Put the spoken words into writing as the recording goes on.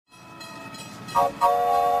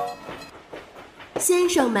先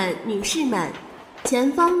生们、女士们，前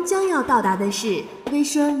方将要到达的是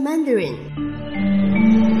Visual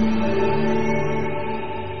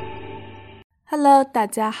Mandarin。Hello， 大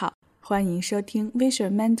家好，欢迎收听 Visual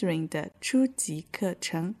Mandarin 的初级课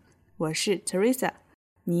程，我是 Teresa，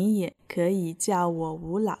 你也可以叫我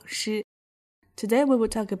吴老师。Today we will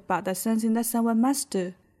talk about something that someone must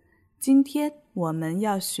do. 今天我们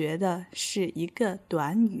要学的是一个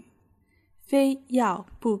短语，非要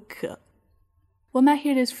不可。We might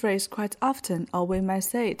hear this phrase quite often, or we might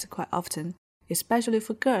say it quite often, especially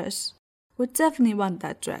for girls. We definitely want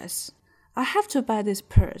that dress. I have to buy this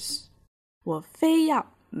purse. 我非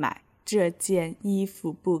要买这件衣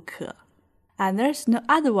服不可。And there's no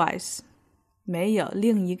otherwise. 没有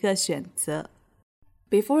另一个选择。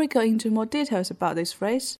Before we go into more details about this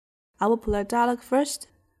phrase, I will play a dialogue first.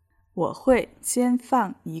 我会先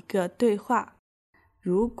放一个对话。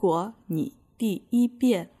如果你第一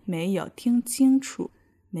遍没有听清楚，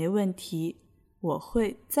没问题，我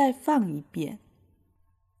会再放一遍。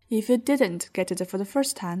If you didn't get it for the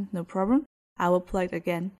first time, no problem. I will play it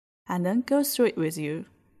again, and then go through it with you.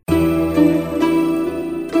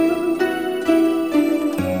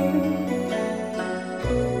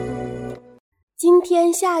 今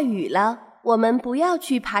天下雨了，我们不要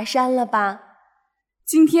去爬山了吧？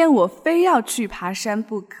今天我非要去爬山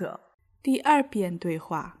不可。第二遍对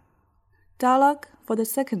话。Dialogue for the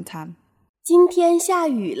second time. 今天下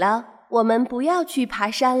雨了，我们不要去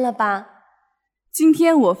爬山了吧？今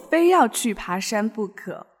天我非要去爬山不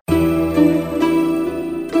可。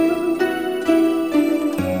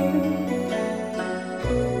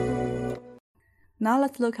Now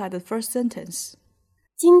let's look at the first sentence.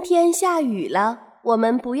 今天下雨了，我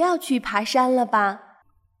们不要去爬山了吧？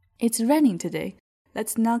 It's raining today.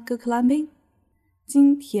 Let's not go climbing.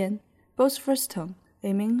 今天 both first tone.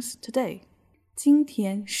 It means today. 今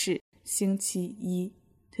天是星期一。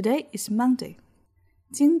Today is Monday.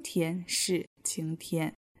 今天是晴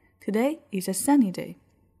天。Today is a sunny day.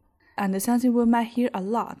 And something we might hear a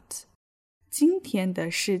lot. 今天的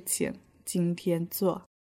事情今天做。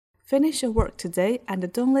Finish your work today and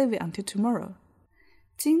don't leave it until tomorrow.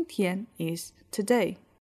 今天 is today,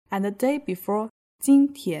 and the day before 今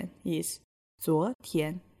天 is 昨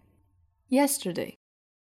天。Yesterday.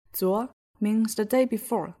 昨 means the day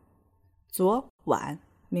before. 昨晚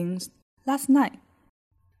means last night.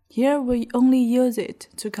 Here we only use it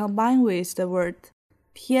to combine with the word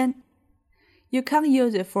天. You can't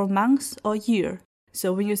use it for months or year,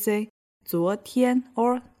 so when you say 昨天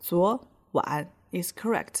or 昨晚 is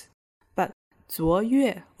correct, but 昨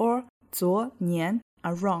月 or 昨年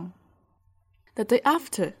are wrong. The day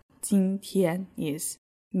after 今天 is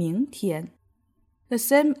明天. The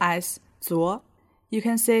same as 昨, you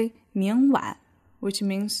can say 明晚, which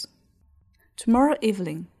means tomorrow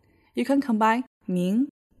evening. You can combine 明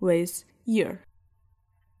with year.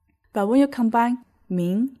 But when you combine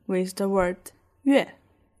明 with the word 月,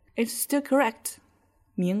 it's still correct.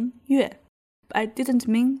 明月, but I didn't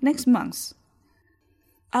mean next month.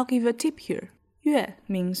 I'll give you a tip here. 月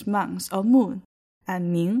means month or moon,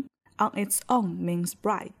 and 明 on its own means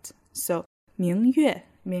bright. So 明月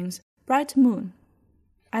means bright moon.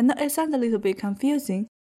 I know it sounds a little bit confusing.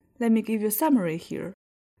 Let me give you a summary here.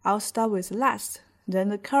 I'll start with last, then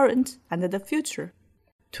the current, and then the future.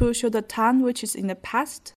 To show the time which is in the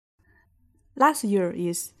past, last year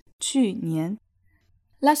is 去年.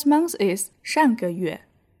 Last month is 上个月.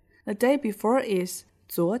 The day before is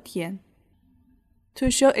昨天. To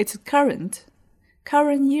show its current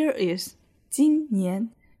year is 今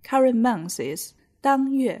年. Current month is 当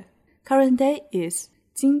月. Current day is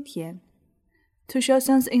今天. To show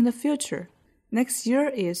something in the future, next year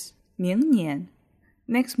is 明年.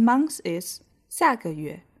 Next month is 下个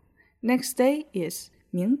月. Next day is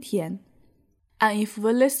明天. And if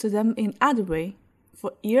we list them in other way,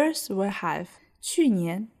 for years we have 去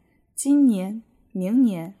年, 今年, 明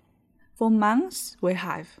年. For months we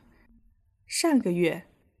have 上个月,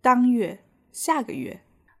 当月, 下个月.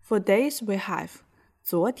 For days we have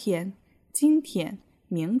昨天, 今天,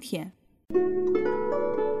 明天.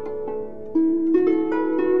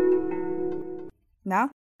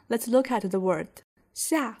 Now, let's look at the word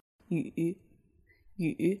下雨.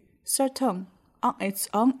 雨 third tone. On its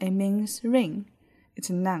own, it means rain. It's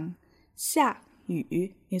a noun. 下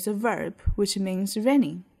雨 is a verb which means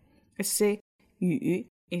raining. Let's say 雨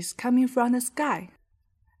is coming from the sky,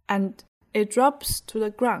 and it drops to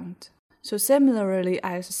the ground. So similarly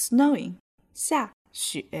as snowing, 下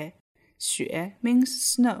雪 means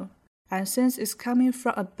snow, and since it's coming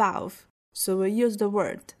from above, so we use the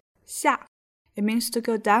word 下. It means to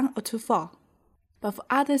go down or to fall. But for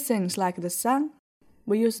other things like the sun,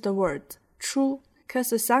 we use the word 出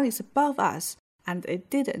because the sun is above us and it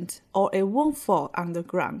didn't or it won't fall on the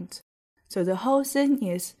ground. So the whole thing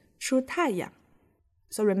is 出太阳.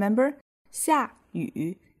 So remember, 下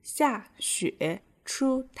雨下雪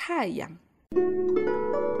出太阳.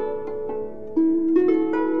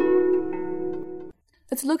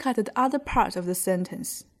 Let's look at the other part of the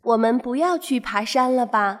sentence. 我们不要去爬山了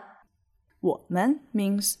吧？我们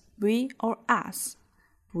means we or us.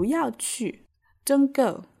 不要去 don't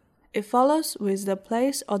go. It follows with the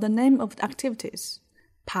place or the name of the activities.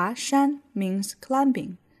 爬山 means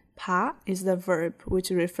climbing. 爬 is the verb which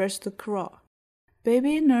refers to crawl.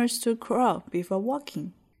 Baby learns to crawl before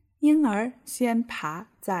walking. 婴儿先爬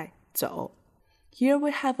再走. Here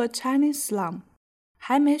we have a Chinese slang.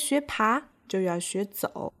 还没学爬就要学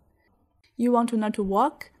走. You want to learn to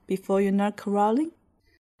walk before you learn crawling?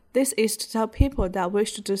 This is to tell people that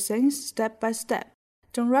wish to do things step by step.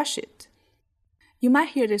 Don't rush it. You might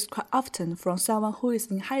hear this quite often from someone who is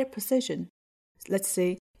in higher position. Let's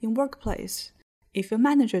say in workplace. If your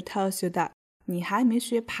manager tells you that 你还没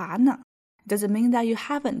学爬呢, it doesn't mean that you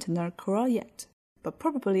haven't learned crawl yet, but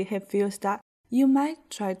probably he feels that you might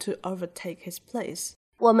try to overtake his place.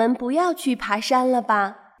 我们不要去爬山了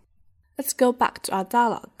吧？ Let's go back to our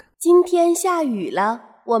dialogue. 今天下雨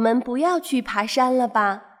了，我们不要去爬山了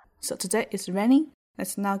吧？ So today is raining.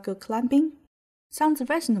 Let's now go climbing. Sounds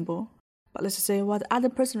reasonable, but let's see what the other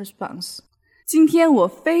person responds. 今天我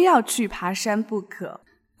非要去爬山不可。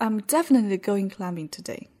I'm definitely going climbing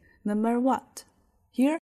today. No matter what.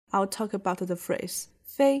 Here, I'll talk about the phrase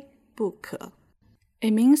非不可.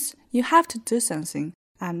 It means you have to do something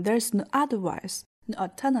and there's no otherwise, no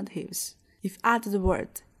alternatives. If add the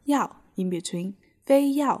word 要 in between,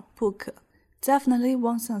 非要不可, definitely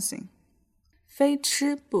want something. 非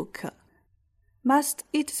吃不可, must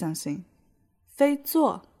eat something. 非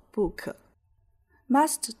做不可,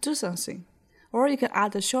 must do something. Or you can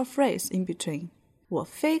add a short phrase in between. 我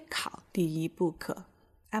非考第一不可.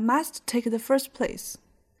 I must take the first place.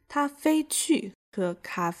 他非去喝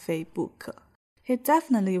咖啡不可. He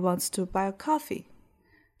definitely wants to buy a coffee.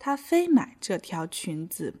 他非买这条裙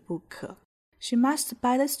子不可. She must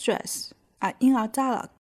buy this dress. And in our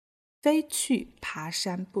dialogue, 非去爬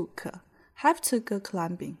山不可. Have to go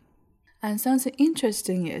climbing. And something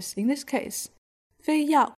interesting is, in this case, 非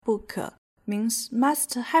要不可 means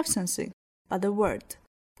must have something, but the word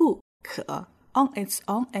不可 on its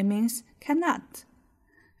own, it means cannot.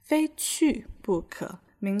 非去不可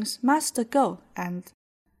means must go, and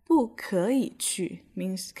不可以去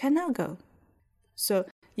means cannot go. So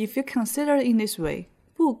if you consider it in this way,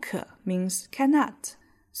 不可 means cannot.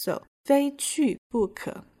 So 非去不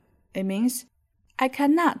可 it means I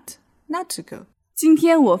cannot not to go. 今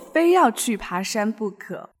天我非要去爬山不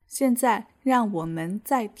可。现在让我们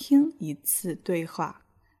再听一次对话.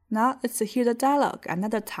 Now let's hear the dialogue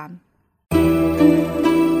another time.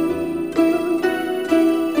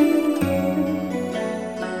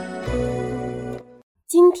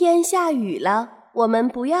 今天下雨了，我们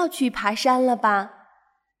不要去爬山了吧？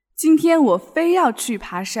今天我非要去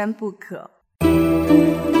爬山不可。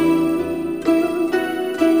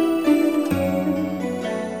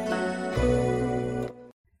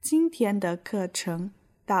今天的课程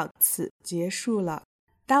到此结束了.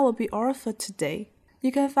 That will be all for today.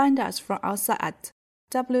 You can find us from our site at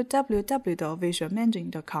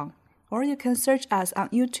www.visualmandarin.com, or you can search us on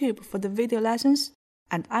YouTube for the video lessons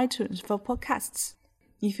and iTunes for podcasts.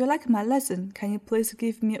 If you like my lesson, can you please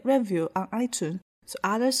give me a review on iTunes so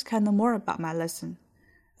others can know more about my lesson?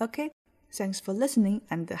 Okay, thanks for listening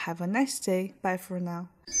and have a nice day. Bye for now.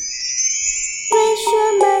 为什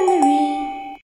么